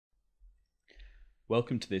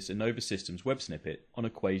Welcome to this Innova Systems web snippet on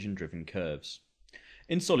equation-driven curves.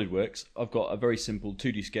 In SolidWorks, I've got a very simple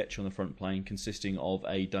 2D sketch on the front plane consisting of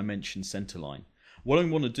a dimension centerline. What I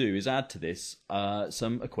want to do is add to this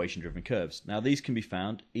some equation-driven curves. Now these can be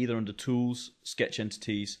found either under Tools, Sketch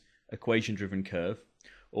Entities, Equation-driven curve,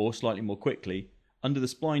 or slightly more quickly, under the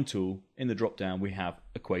Spline tool in the drop-down we have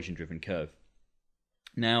Equation-driven curve.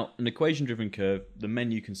 Now an equation-driven curve, the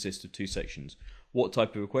menu consists of two sections. What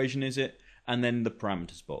type of equation is it? And then the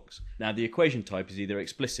parameters box. Now the equation type is either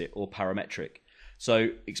explicit or parametric. So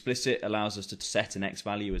explicit allows us to set an x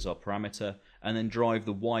value as our parameter and then drive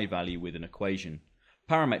the y value with an equation.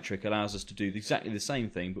 Parametric allows us to do exactly the same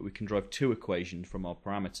thing, but we can drive two equations from our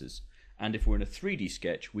parameters. And if we're in a 3D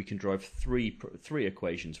sketch, we can drive three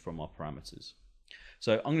equations from our parameters.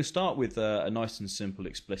 So I'm going to start with a nice and simple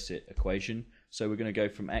explicit equation. So we're going to go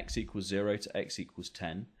from x equals 0 to x equals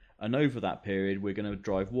 10. And over that period, we're going to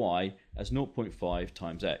drive y as 0.5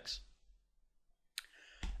 times x.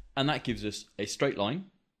 And that gives us a straight line.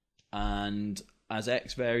 And as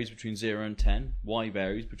x varies between 0 and 10, y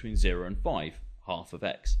varies between 0 and 5, half of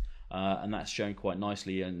x. And that's shown quite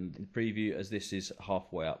nicely in the preview, as this is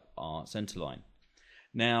halfway up our center line.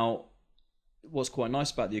 Now, what's quite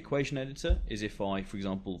nice about the equation editor is if I, for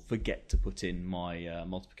example, forget to put in my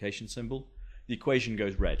multiplication symbol, the equation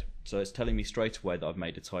goes red. So it's telling me straight away that I've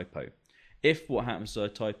made a typo. If what happens is I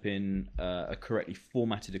type in a correctly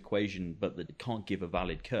formatted equation but that it can't give a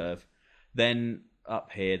valid curve, then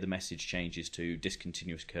up here the message changes to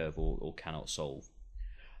discontinuous curve or cannot solve.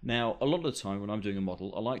 Now a lot of the time when I'm doing a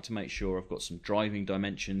model, I like to make sure I've got some driving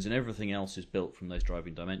dimensions and everything else is built from those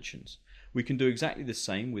driving dimensions. We can do exactly the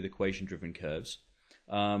same with equation-driven curves.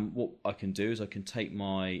 What I can do is I can take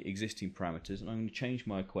my existing parameters and I'm going to change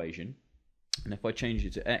my equation. And if I change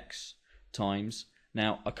it to x times,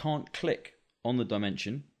 now I can't click on the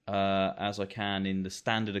dimension as I can in the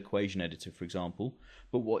standard equation editor, for example,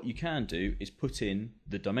 but what you can do is put in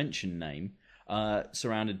the dimension name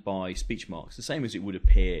surrounded by speech marks, the same as it would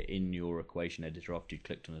appear in your equation editor after you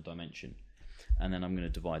clicked on a dimension. And then I'm going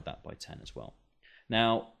to divide that by 10 as well.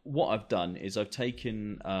 Now what I've done is I've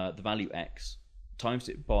taken the value x, times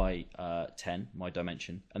it by 10, my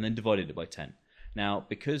dimension, and then divided it by 10. Now,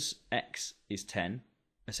 because x is 10,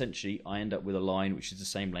 essentially I end up with a line which is the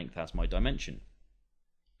same length as my dimension.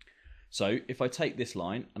 So if I take this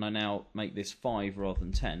line and I now make this 5 rather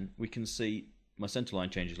than 10, we can see my center line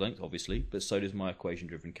changes length, obviously, but so does my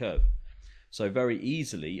equation-driven curve. So very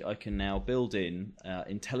easily I can now build in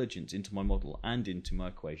intelligence into my model and into my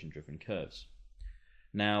equation-driven curves.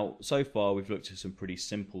 Now, so far we've looked at some pretty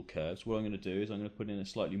simple curves. What I'm going to do is I'm going to put in a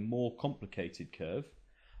slightly more complicated curve.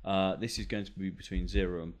 This is going to be between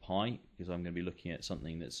 0 and pi, because I'm going to be looking at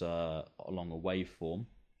something that's along a waveform,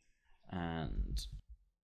 and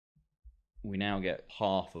we now get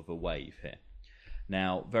half of a wave here.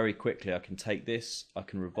 Now very quickly I can take this, I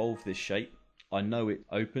can revolve this shape, I know it's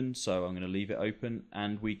open so I'm going to leave it open,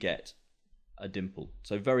 and we get a dimple.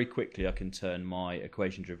 So very quickly I can turn my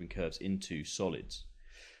equation driven curves into solids.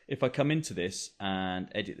 If I come into this and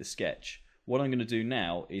edit the sketch, what I'm going to do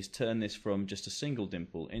now is turn this from just a single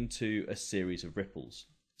dimple into a series of ripples.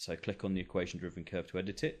 So click on the equation-driven curve to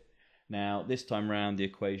edit it. Now this time around the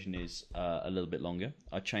equation is a little bit longer.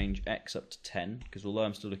 I change x up to 10 because although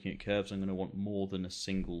I'm still looking at curves, I'm going to want more than a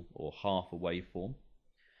single or half a waveform.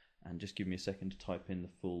 And just give me a second to type in the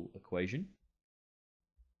full equation.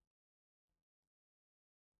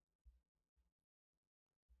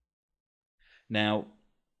 Now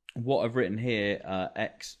what I've written here,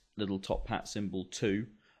 x little top hat symbol 2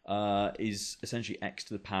 is essentially x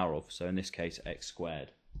to the power of, so in this case x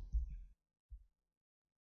squared.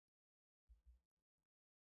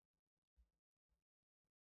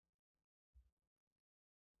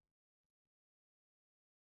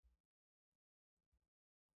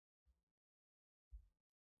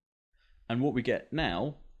 And what we get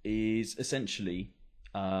now is essentially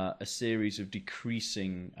a series of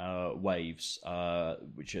decreasing waves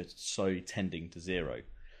which are slowly tending to 0.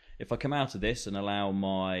 If I come out of this and allow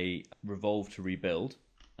my revolve to rebuild,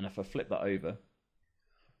 and if I flip that over,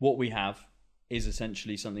 what we have is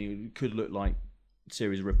essentially something that could look like a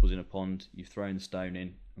series of ripples in a pond. You've thrown the stone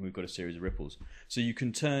in and we've got a series of ripples. So you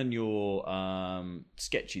can turn your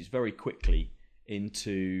sketches very quickly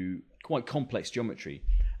into quite complex geometry,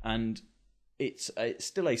 and it's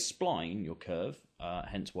still a spline, your curve,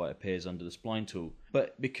 hence why it appears under the spline tool.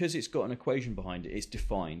 But because it's got an equation behind it, it's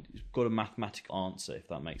defined. It's got a mathematical answer, if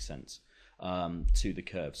that makes sense, to the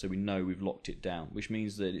curve. So we know we've locked it down, which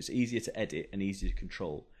means that it's easier to edit and easier to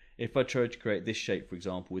control. If I tried to create this shape, for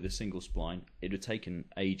example, with a single spline, it would have taken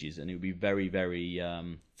ages and it would be very, very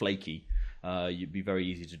flaky. you'd be very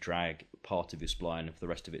easy to drag part of your spline and for the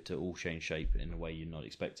rest of it to all change shape in a way you're not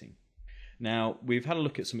expecting. Now, we've had a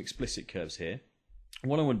look at some explicit curves here.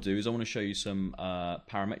 What I want to do is I want to show you some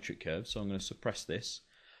parametric curves. So I'm going to suppress this.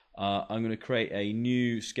 I'm going to create a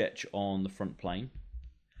new sketch on the front plane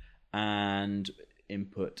and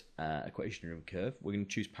input equation-driven curve. We're going to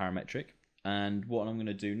choose parametric. And what I'm going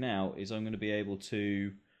to do now is I'm going to be able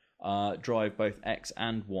to drive both x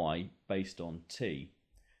and y based on t.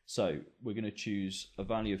 So we're going to choose a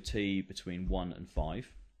value of t between 1 and 5,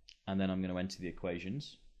 and then I'm going to enter the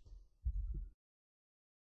equations.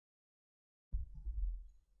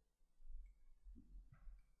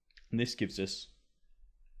 And this gives us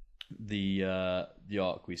the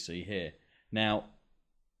arc we see here. Now,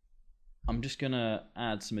 I'm just going to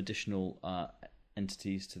add some additional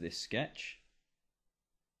entities to this sketch.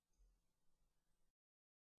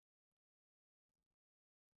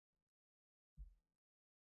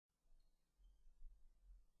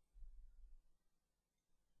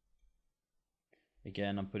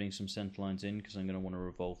 Again, I'm putting some center lines in because I'm going to want to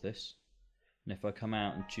revolve this. And if I come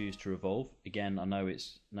out and choose to revolve, again, I know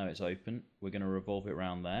it's open. We're going to revolve it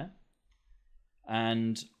around there.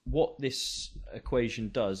 And what this equation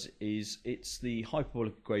does is it's the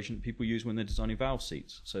hyperbolic equation that people use when they're designing valve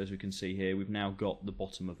seats. So as we can see here, we've now got the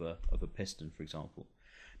bottom of a piston, for example.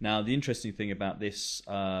 Now, the interesting thing about this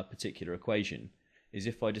particular equation is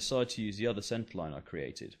if I decide to use the other centerline I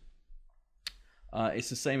created, it's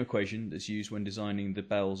the same equation that's used when designing the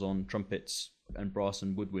bells on trumpets and brass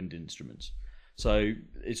and woodwind instruments. So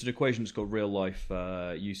it's an equation that's got real life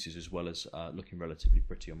uses as well as looking relatively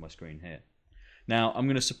pretty on my screen here. Now I'm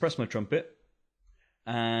going to suppress my trumpet,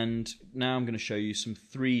 and now I'm going to show you some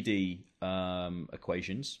 3D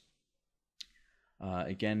equations.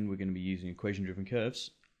 Again, we're going to be using equation-driven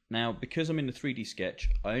curves. Now, because I'm in the 3D sketch,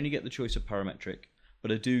 I only get the choice of parametric,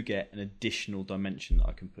 but I do get an additional dimension that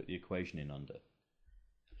I can put the equation in under.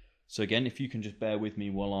 So again, if you can just bear with me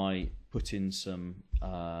while I put in some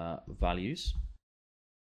values.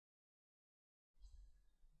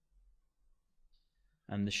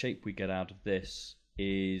 And the shape we get out of this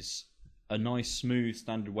is a nice smooth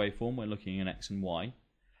standard waveform. We're looking at x and y.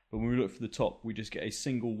 But when we look for the top, we just get a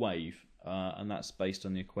single wave, and that's based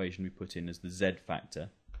on the equation we put in as the z factor.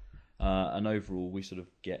 And overall, we sort of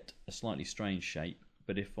get a slightly strange shape.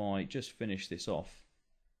 But if I just finish this off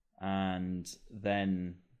and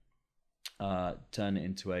then turn it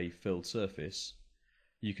into a filled surface,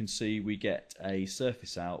 you can see we get a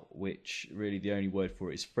surface out, which really the only word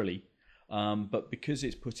for it is frilly. But because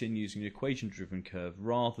it's put in using an equation-driven curve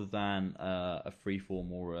rather than a freeform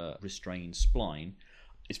or a restrained spline,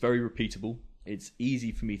 it's very repeatable. It's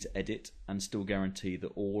easy for me to edit and still guarantee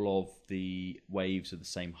that all of the waves are the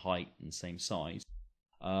same height and same size,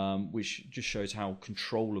 which just shows how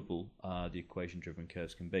controllable the equation-driven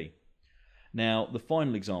curves can be. Now, the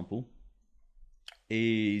final example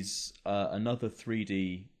is another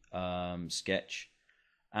 3D sketch,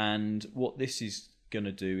 and what this is going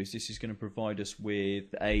to do is this is going to provide us with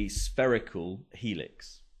a spherical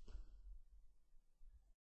helix.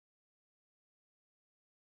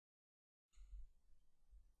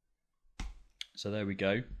 So there we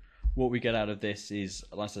go. What we get out of this is,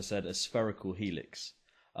 as I said, a spherical helix.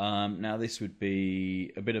 Now this would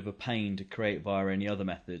be a bit of a pain to create via any other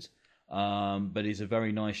method, but it's a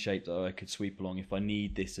very nice shape that I could sweep along if I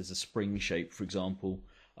need this as a spring shape, for example,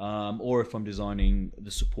 or if I'm designing the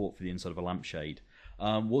support for the inside of a lampshade.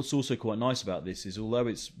 What's also quite nice about this is, although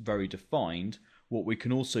it's very defined, what we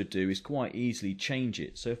can also do is quite easily change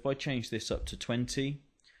it. So if I change this up to 20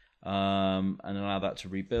 and allow that to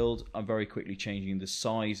rebuild, I'm very quickly changing the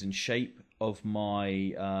size and shape of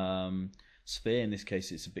my sphere. In this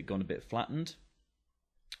case, it's gone a bit flattened.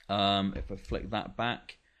 If I flick that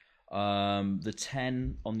back, the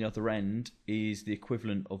 10 on the other end is the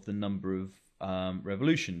equivalent of the number of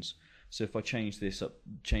revolutions. So if I change this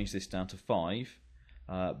down to 5,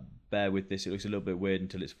 bear with this, it looks a little bit weird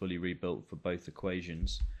until it's fully rebuilt for both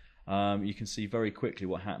equations. You can see very quickly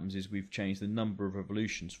what happens is we've changed the number of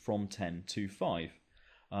revolutions from 10 to 5,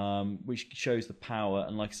 which shows the power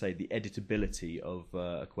and, like I say, the editability of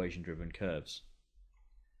equation-driven curves.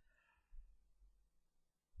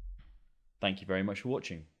 Thank you very much for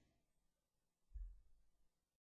watching.